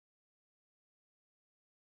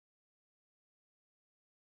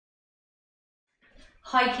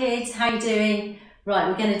Hi kids, how you doing? Right,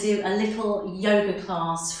 we're going to do a little yoga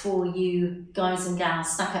class for you guys and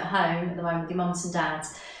gals stuck at home at the moment with your mums and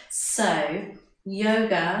dads. So,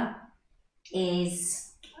 yoga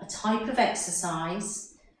is a type of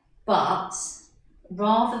exercise, but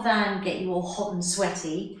rather than get you all hot and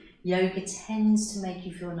sweaty, yoga tends to make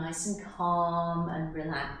you feel nice and calm and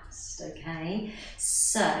relaxed, okay?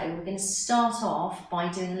 So, we're going to start off by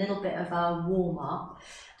doing a little bit of a warm-up.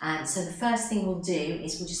 And so the first thing we'll do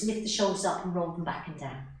is we'll just lift the shoulders up and roll them back and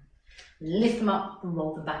down. Lift them up and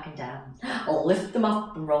roll them back and down. Or lift them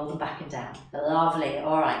up and roll them back and down. Lovely.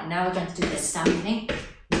 All right, now we're going to do this stamping.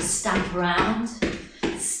 We'll stamp around,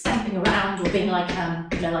 stamping around, or being like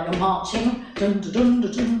like a marching. Dun, dun, dun,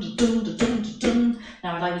 dun, dun, dun, dun, dun, dun.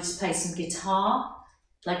 Now I'd like you to play some guitar,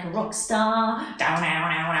 like a rock star. Down, down,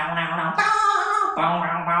 down, down, down, down.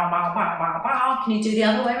 Can you do the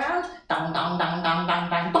other way around? Dun, dun, dun, dun, dun,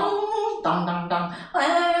 dun, dun, dun, dun, dun.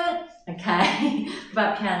 Okay, what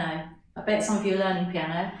about piano? I bet some of you are learning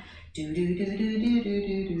piano. Do do do do do do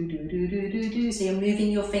do do do do do do. So you're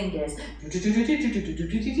moving your fingers. You're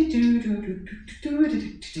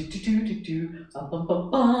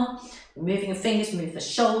moving your fingers, move the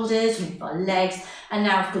shoulders, move the legs, and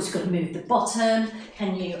now of course you've got to move the bottom.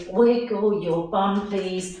 Can you wiggle your bum,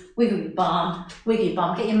 please? Wiggle your bum, wiggle your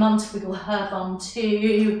bum. Get your mum to wiggle her bum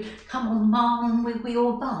too. Come on, mum, wiggle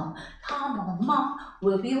your bum. Come on, mum,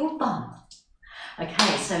 wiggle your bum.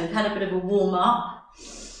 Okay, so we've had a bit of a warm up.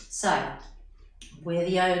 So, with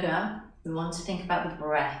yoga, we want to think about the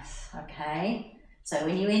breath, okay? So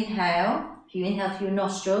when you inhale, if you inhale through your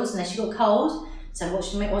nostrils, unless you've got cold, so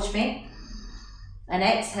watch me. And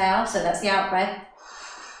exhale, so that's the out breath.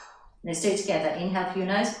 Let's do it together. Inhale through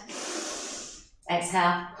your nose,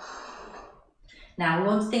 exhale. Now we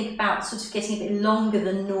want to think about sort of getting a bit longer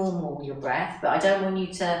than normal, your breath, but I don't want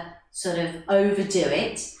you to sort of overdo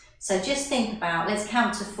it. So just think about, let's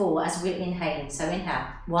count to 4 as we're inhaling. So inhale,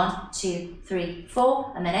 1, 2, 3,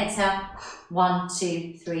 4, and then exhale, 1,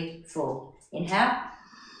 2, 3, 4. Inhale,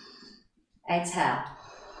 exhale,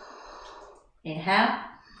 inhale,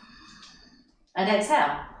 and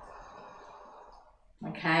exhale.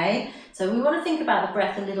 Okay, so we want to think about the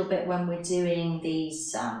breath a little bit when we're doing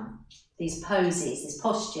these poses, these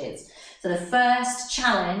postures. So the first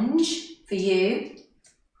challenge for you,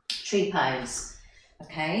 tree pose.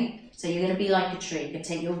 Okay, so you're going to be like a tree. You're going to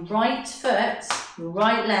take your right foot, your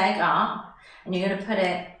right leg up, and you're going to put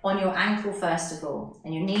it on your ankle first of all,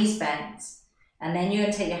 and your knees bent. And then you're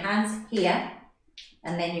going to take your hands here,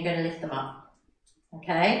 and then you're going to lift them up.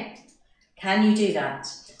 Okay? Can you do that?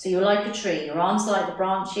 So you're like a tree. Your arms are like the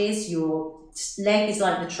branches, your leg is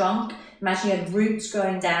like the trunk. Imagine you have roots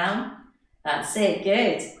growing down. That's it,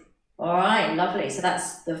 good. All right, lovely. So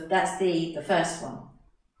that's the first one.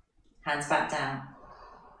 Hands back down.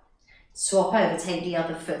 Swap over, take the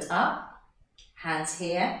other foot up, hands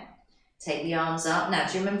here, take the arms up. Now,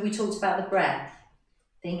 do you remember we talked about the breath?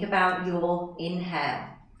 Think about your inhale,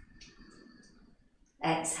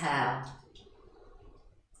 exhale,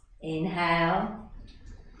 inhale,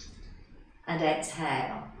 and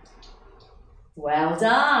exhale. Well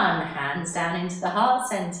done, hands down into the heart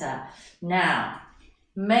center. Now,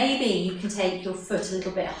 maybe you can take your foot a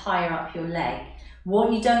little bit higher up your leg.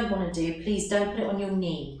 What you don't want to do, please don't put it on your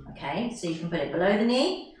knee, okay? So you can put it below the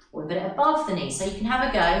knee or put it above the knee. So you can have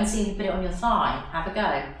a go and see if you put it on your thigh. Have a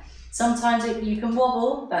go. Sometimes you can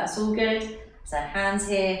wobble, that's all good. So hands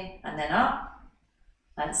here and then up.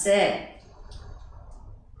 That's it.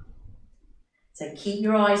 So keep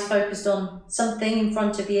your eyes focused on something in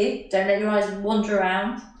front of you. Don't let your eyes wander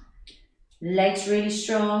around. Legs really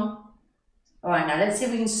strong. All right, now let's see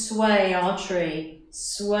if we can sway our tree.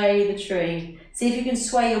 Sway the tree. See if you can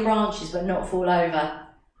sway your branches but not fall over.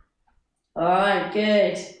 All right,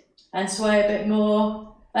 good. And sway a bit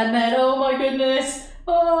more. And then, oh my goodness.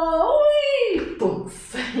 Oh, wee,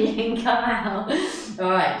 boof. You can come out.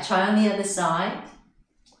 All right, try on the other side.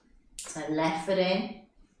 So left foot in.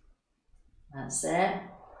 That's it.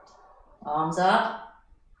 Arms up.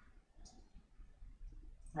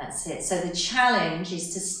 That's it. So the challenge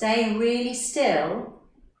is to stay really still,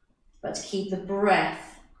 but to keep the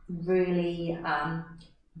breath really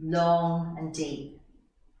long and deep.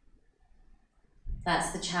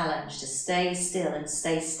 That's the challenge, to stay still and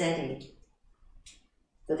stay steady.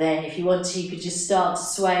 But then if you want to, you could just start to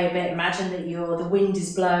sway a bit. Imagine that the wind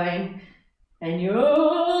is blowing and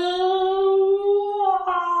you're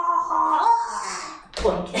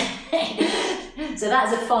so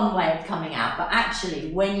that's a fun way of coming out. But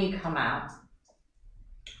actually, when you come out,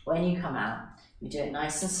 you do it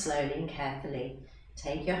nice and slowly and carefully.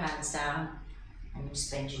 Take your hands down and you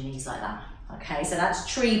just bend your knees like that. Okay, so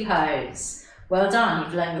that's tree pose. Well done,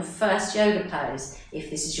 you've learned your first yoga pose, if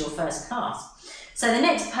this is your first class. So the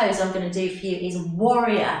next pose I'm going to do for you is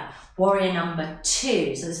warrior. Warrior number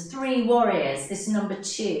 2. So there's 3 warriors. This is number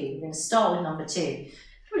 2. We're going to start with number 2. It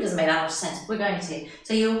probably doesn't make that much sense, but we're going to.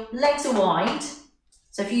 So your legs are wide.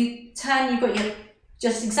 So if you turn, you've got your,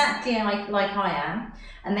 just exactly like I am,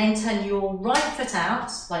 and then turn your right foot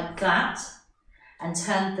out like that, and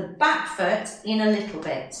turn the back foot in a little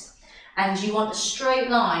bit. And you want a straight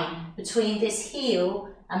line between this heel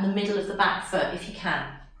and the middle of the back foot, if you can.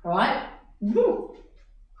 All right?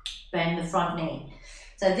 Bend the front knee.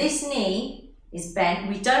 So this knee is bent.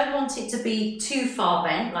 We don't want it to be too far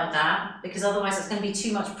bent like that, because otherwise it's going to be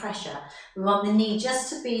too much pressure. We want the knee just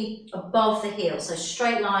to be above the heel. So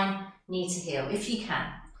straight line, knee to heel, if you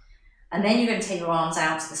can. And then you're going to take your arms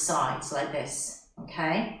out to the sides like this,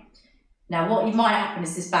 okay? Now what might happen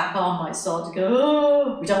is this back arm might start to go,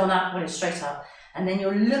 oh, we don't want that when it's straight up. And then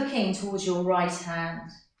you're looking towards your right hand.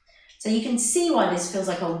 So you can see why this feels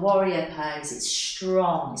like a warrior pose. It's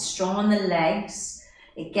strong on the legs.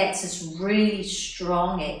 It gets us really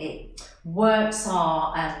strong. It works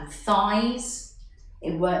our thighs.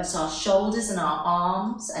 It works our shoulders and our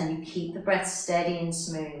arms, and you keep the breath steady and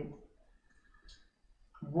smooth.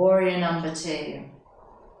 Warrior number 2.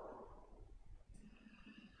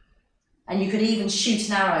 And you could even shoot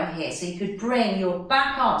an arrow here. So you could bring your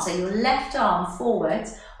back arm, so your left arm forward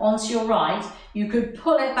onto your right. You could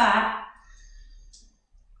pull it back,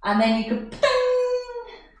 and then you could, ping!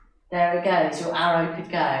 There it goes, your arrow could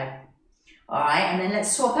go. All right, and then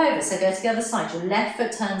let's swap over. So go to the other side. Your left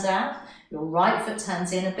foot turns out, your right foot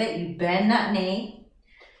turns in a bit. You bend that knee.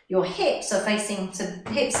 Your hips are facing, so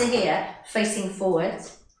hips are here, facing forward.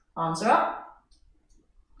 Arms are up.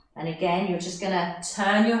 And again, you're just gonna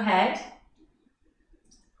turn your head.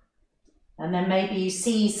 And then maybe you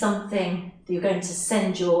see something that you're going to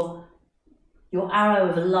send your arrow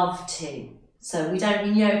of love to. So we don't,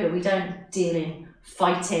 in yoga, we don't deal in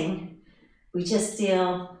fighting. We just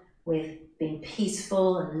deal with being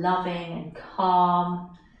peaceful and loving and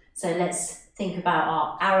calm. So let's think about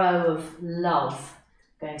our arrow of love.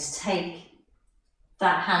 We're going to take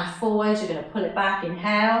that hand forward, you're going to pull it back,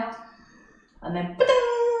 inhale, and then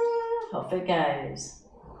off it goes.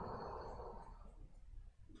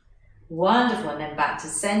 Wonderful, and then back to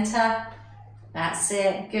center. That's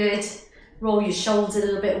it, good. Roll your shoulders a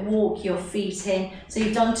little bit, walk your feet in. So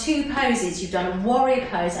you've done 2 poses. You've done a warrior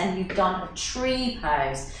pose and you've done a tree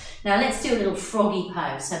pose. Now let's do a little froggy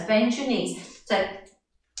pose. So bend your knees. So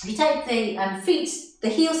if you take the feet, the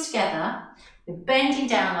heels together, you're bending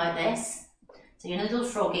down like this. So you're in a little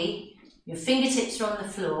froggy. Your fingertips are on the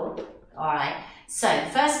floor. All right. So the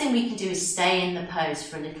first thing we can do is stay in the pose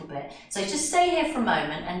for a little bit. So just stay here for a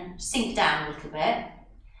moment and sink down a little bit.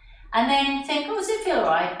 And then think, oh, does it feel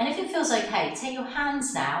right? And if it feels okay, take your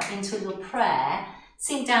hands now into a little prayer.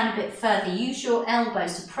 Sink down a bit further. Use your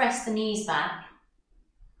elbows to press the knees back.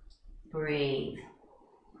 Breathe.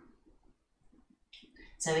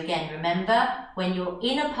 So again, remember, when you're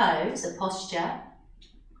in a pose, a posture,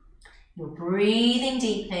 you're breathing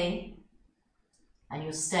deeply and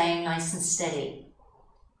you're staying nice and steady.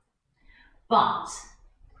 But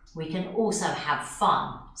we can also have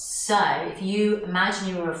fun. So if you imagine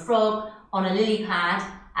you were a frog on a lily pad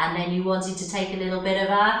and then you wanted to take a little bit of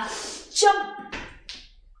a jump.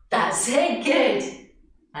 That's it, good.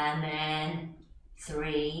 And then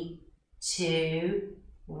 3, 2,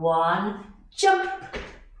 1, jump.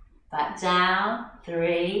 Back down,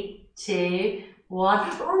 3, 2,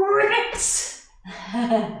 1, ribbit.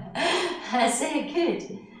 That's it,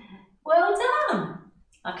 good. Well done.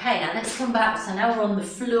 Okay, now let's come back. So now we're on the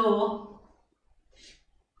floor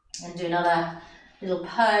and do another little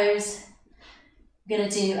pose. We're going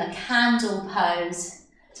to do a candle pose.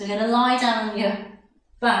 So we're going to lie down on your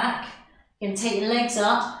back. You're going to take your legs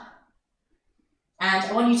up. And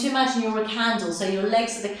I want you to imagine you're a candle. So your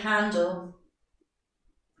legs are the candle.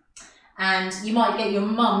 And you might get your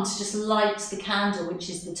mum to just light the candle, which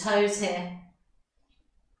is the toes here.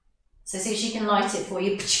 So see if she can light it for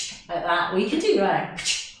you, like that. Or you can do your own,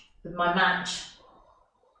 with my match.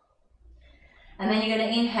 And then you're going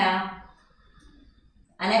to inhale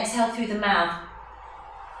and exhale through the mouth.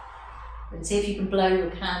 And see if you can blow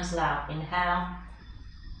your candle out. Inhale,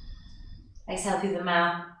 exhale through the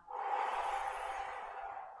mouth.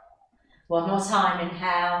 One more time,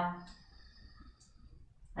 inhale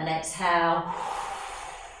and exhale.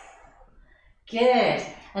 Good.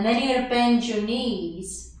 And then you're going to bend your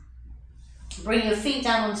knees. Bring your feet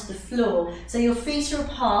down onto the floor. So your feet are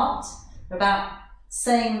apart. They're about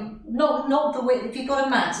saying, not the width. If you've got a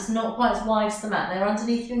mat, it's not quite as wide as the mat. They're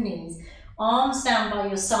underneath your knees. arms down by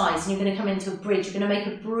your sides, and you're going to come into a bridge. You're going to make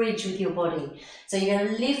a bridge with your body. So you're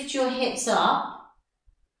going to lift your hips up.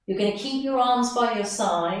 You're going to keep your arms by your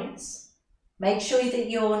sides. Make sure that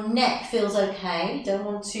your neck feels okay. You don't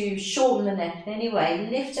want to shorten the neck in any way.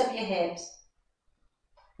 Lift up your hips.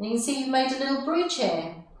 And you can see you've made a little bridge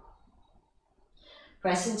here.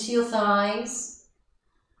 Press into your thighs.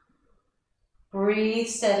 Breathe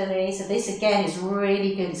steadily. So this again is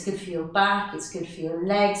really good. It's good for your back, it's good for your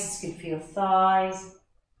legs, it's good for your thighs.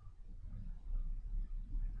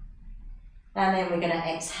 And then we're going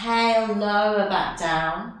to exhale, lower back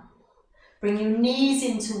down. Bring your knees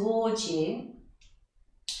in towards you.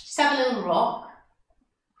 Just have a little rock.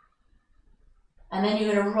 And then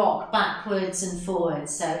you're going to rock backwards and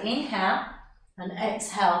forwards. So inhale and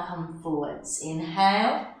exhale, come forwards.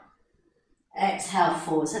 Inhale, exhale,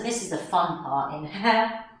 forward. So this is the fun part. Inhale,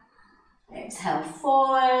 exhale,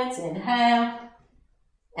 forwards. Inhale,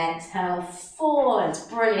 exhale, forwards.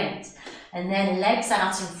 Brilliant. And then legs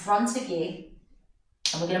out in front of you.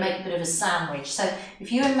 And we're going to make a bit of a sandwich. So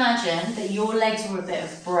if you imagine that your legs were a bit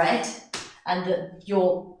of bread and that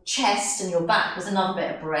your chest and your back was another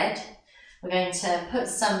bit of bread, we're going to put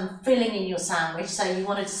some filling in your sandwich. So you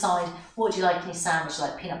want to decide, what do you like in your sandwich? Do you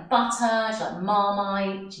like peanut butter? Do you like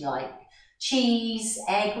Marmite? Do you like cheese,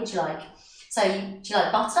 egg? What do you like? So do you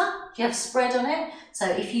like butter? Do you have spread on it? So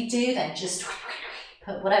if you do, then just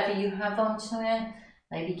put whatever you have onto it.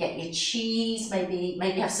 Maybe get your cheese, maybe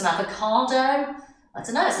have some avocado. I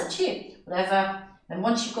don't know, it's up to you, whatever. And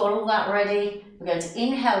once you've got all that ready, we're going to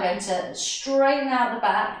inhale, we're going to straighten out the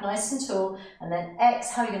back, nice and tall, and then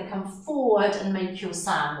exhale, you're going to come forward and make your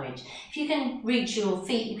sandwich. If you can reach your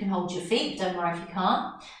feet, you can hold your feet, don't worry if you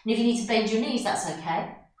can't. And if you need to bend your knees, that's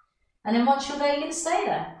okay. And then once you're there, you're going to stay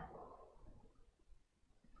there.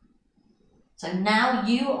 So now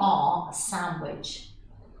you are a sandwich.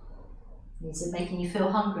 Is it making you feel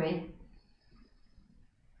hungry?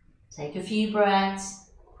 Take a few breaths.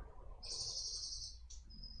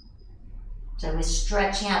 So we're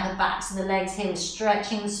stretching out the backs of the legs here, we're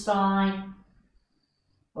stretching the spine.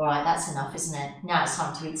 All right, that's enough, isn't it? Now it's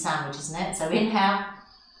time to eat sandwich, isn't it? So inhale,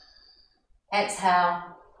 exhale,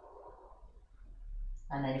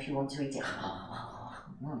 and then if you want to eat it,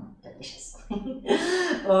 delicious.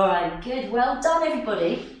 All right, good, well done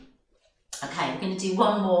everybody. Okay, we're going to do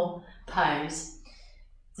one more pose.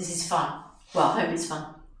 This is fun. Well, I hope it's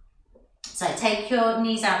fun. So take your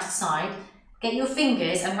knees out to the side, get your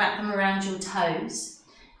fingers and wrap them around your toes.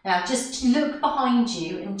 Now just look behind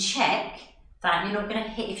you and check that you're not going to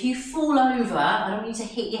hit, if you fall over, I don't want you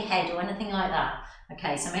to hit your head or anything like that.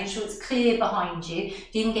 Okay, so make sure it's clear behind you.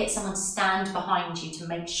 You can get someone to stand behind you to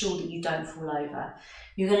make sure that you don't fall over.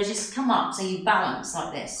 You're going to just come up, so you balance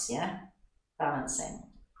like this, yeah? Balancing.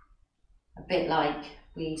 A bit like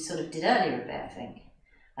we sort of did earlier a bit, I think.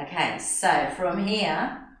 Okay, so from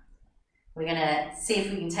here, we're going to see if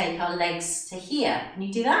we can take our legs to here. Can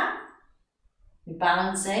you do that? You're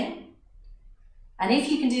balancing. And if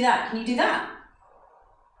you can do that, can you do that?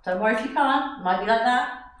 Don't worry if you can't. Might be like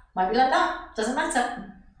that. Might be like that. Doesn't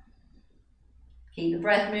matter. Keep the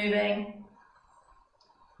breath moving.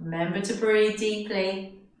 Remember to breathe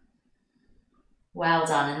deeply. Well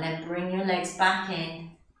done. And then bring your legs back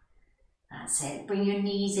in. That's it. Bring your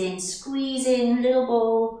knees in. Squeeze in, little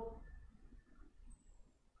ball.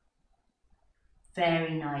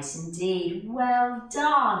 Very nice indeed. Well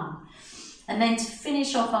done. And then to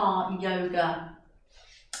finish off our yoga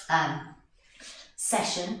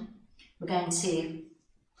session, we're going to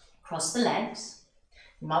cross the legs.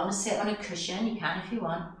 You might want to sit on a cushion. You can if you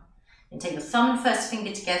want. And take your thumb and first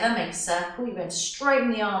finger together, make a circle. You're going to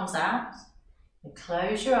straighten the arms out. You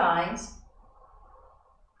close your eyes.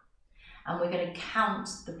 And we're going to count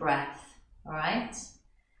the breath. All right?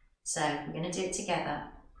 So we're going to do it together.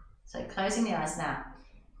 So closing the eyes now.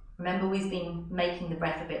 Remember, we've been making the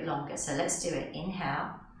breath a bit longer, so let's do it.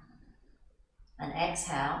 Inhale and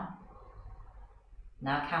exhale.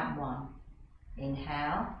 Now count 1.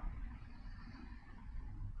 Inhale,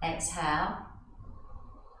 exhale,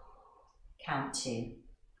 count 2.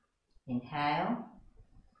 Inhale,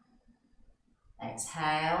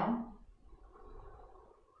 exhale,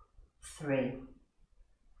 3.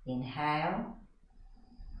 Inhale,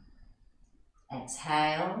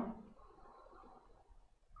 exhale,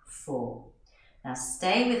 4. Now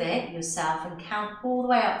stay with it yourself and count all the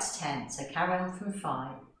way up to 10. So carry on from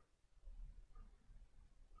 5.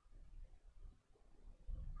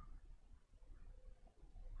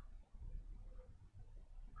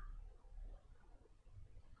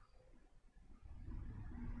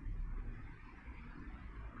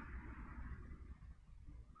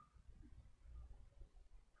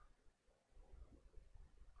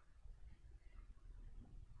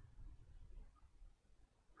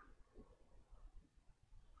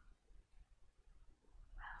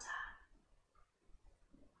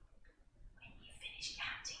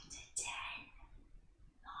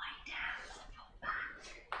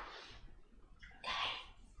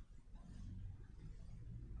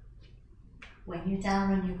 when you're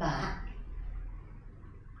down on your back,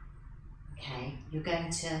 okay, you're going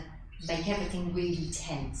to make everything really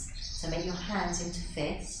tense. So make your hands into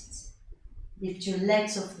fists, lift your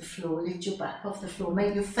legs off the floor, lift your back off the floor,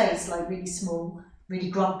 make your face like really small, really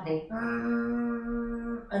grumpy,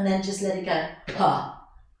 and then just let it go, ha,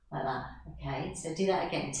 like that, okay? So do that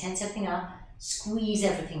again, tense everything up, squeeze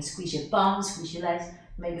everything, squeeze your bum, squeeze your legs,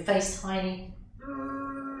 make your face tiny,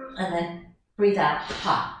 and then breathe out,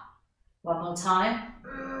 ha. One more time,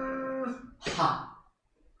 ha.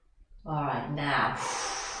 All right, now,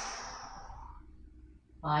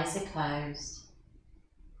 eyes are closed.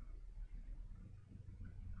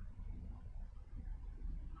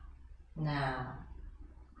 Now,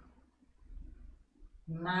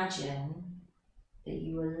 imagine that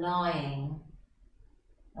you are lying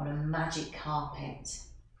on a magic carpet.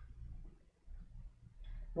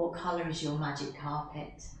 What colour is your magic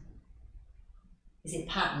carpet? Is it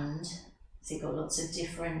patterned? Has it got lots of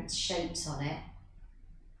different shapes on it?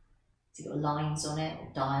 Has it got lines on it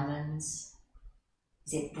or diamonds?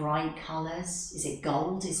 Is it bright colours? Is it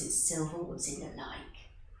gold? Is it silver? What does it look like?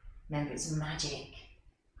 Remember, it's magic.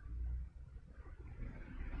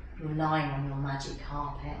 You're lying on your magic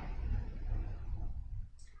carpet.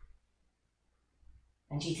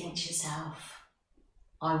 And you think to yourself,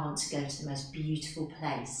 I want to go to the most beautiful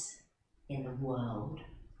place in the world.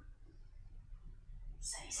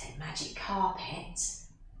 So you say, magic carpet,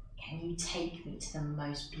 can you take me to the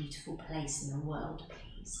most beautiful place in the world,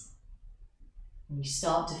 please? And you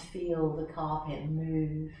start to feel the carpet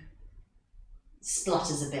move. It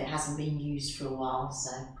splutters a bit, hasn't been used for a while,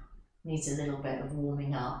 so needs a little bit of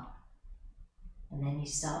warming up. And then you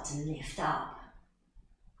start to lift up.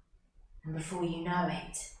 And before you know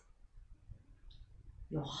it,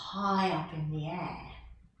 you're high up in the air.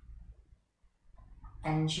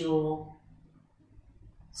 And you're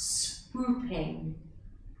swooping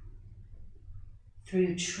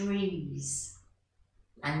through trees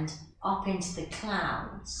and up into the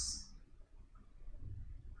clouds.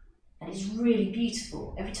 And it's really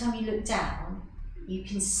beautiful. Every time you look down, you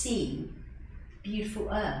can see the beautiful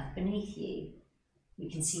earth beneath you. You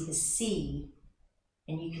can see the sea,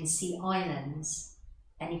 and you can see islands,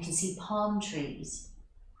 and you can see palm trees,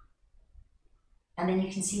 and then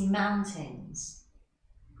you can see mountains,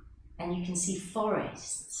 and you can see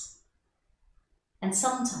forests, and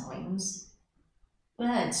sometimes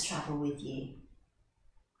birds travel with you,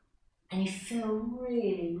 and you feel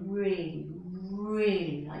really, really,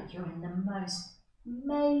 really like you're in the most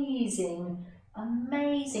amazing,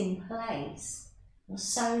 amazing place. You're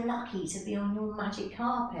so lucky to be on your magic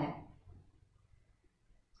carpet.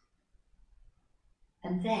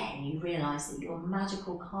 And then you realise that your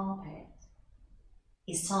magical carpet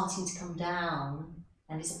is starting to come down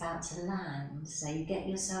and is about to land. So you get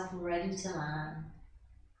yourself ready to land.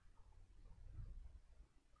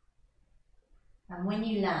 And when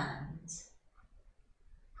you land,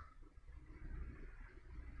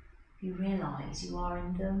 you realise you are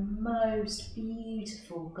in the most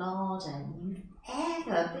beautiful garden you've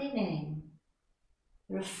ever been in.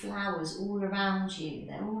 There are flowers all around you.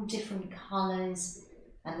 They're all different colours,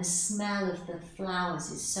 and the smell of the flowers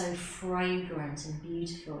is so fragrant and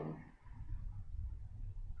beautiful.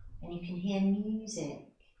 And you can hear music.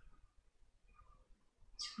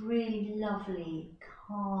 It's really lovely,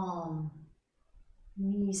 calm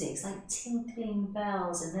music. It's like tinkling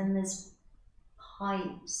bells, and then there's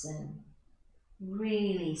pipes, and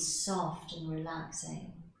really soft and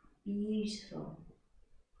relaxing. Beautiful.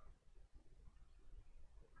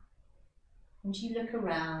 And you look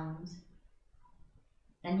around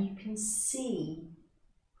and you can see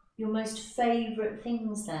your most favourite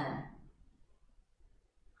things there.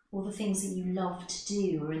 All the things that you love to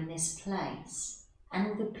do are in this place, and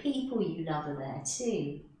all the people you love are there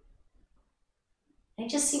too. It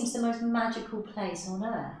just seems the most magical place on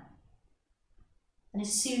earth. And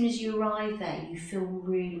as soon as you arrive there, you feel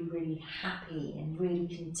really, really happy and really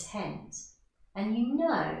content. And you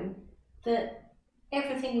know that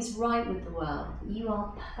everything is right with the world. You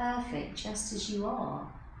are perfect just as you are.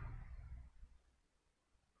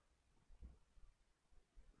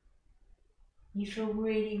 You feel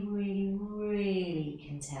really, really, really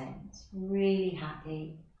content, really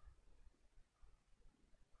happy.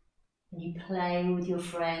 And you play with your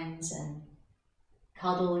friends and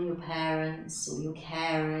cuddle your parents or your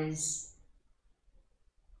carers.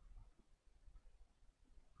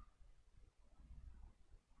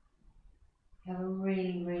 Have a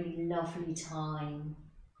really, really lovely time.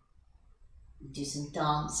 You do some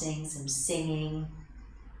dancing, some singing.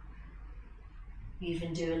 You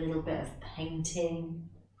even do a little bit of painting.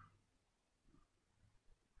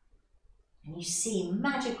 and you see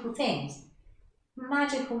magical things.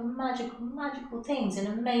 Magical, magical, magical things and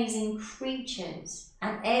amazing creatures,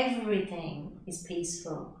 and everything is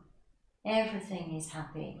peaceful. Everything is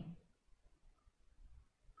happy.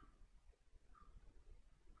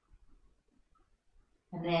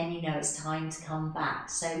 And then you know it's time to come back.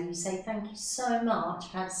 So you say, thank you so much,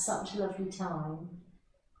 I've had such a lovely time.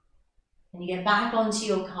 And you get back onto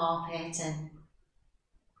your carpet, and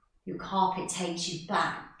your carpet takes you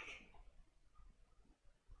back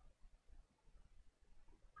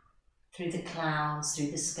through the clouds,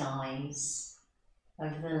 through the skies,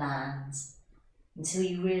 over the lands, until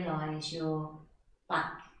you realise you're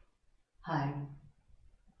back home.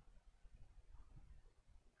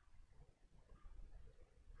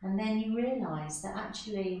 And then you realise that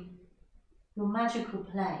actually your magical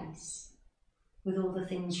place, with all the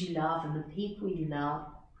things you love and the people you love,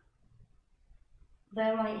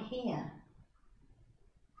 they're right here.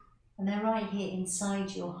 And they're right here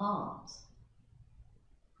inside your heart.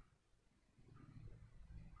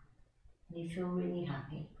 And you feel really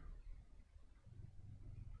happy.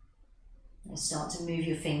 You start to move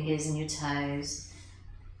your fingers and your toes.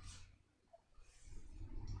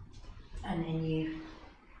 And then you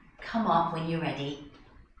come up when you're ready.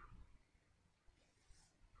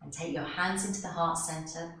 And take your hands into the heart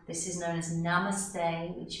center. This is known as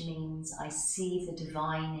Namaste, which means I see the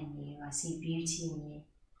divine in you. I see beauty in you.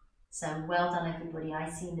 So well done, everybody. I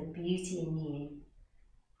see the beauty in you.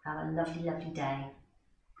 Have a lovely, lovely day.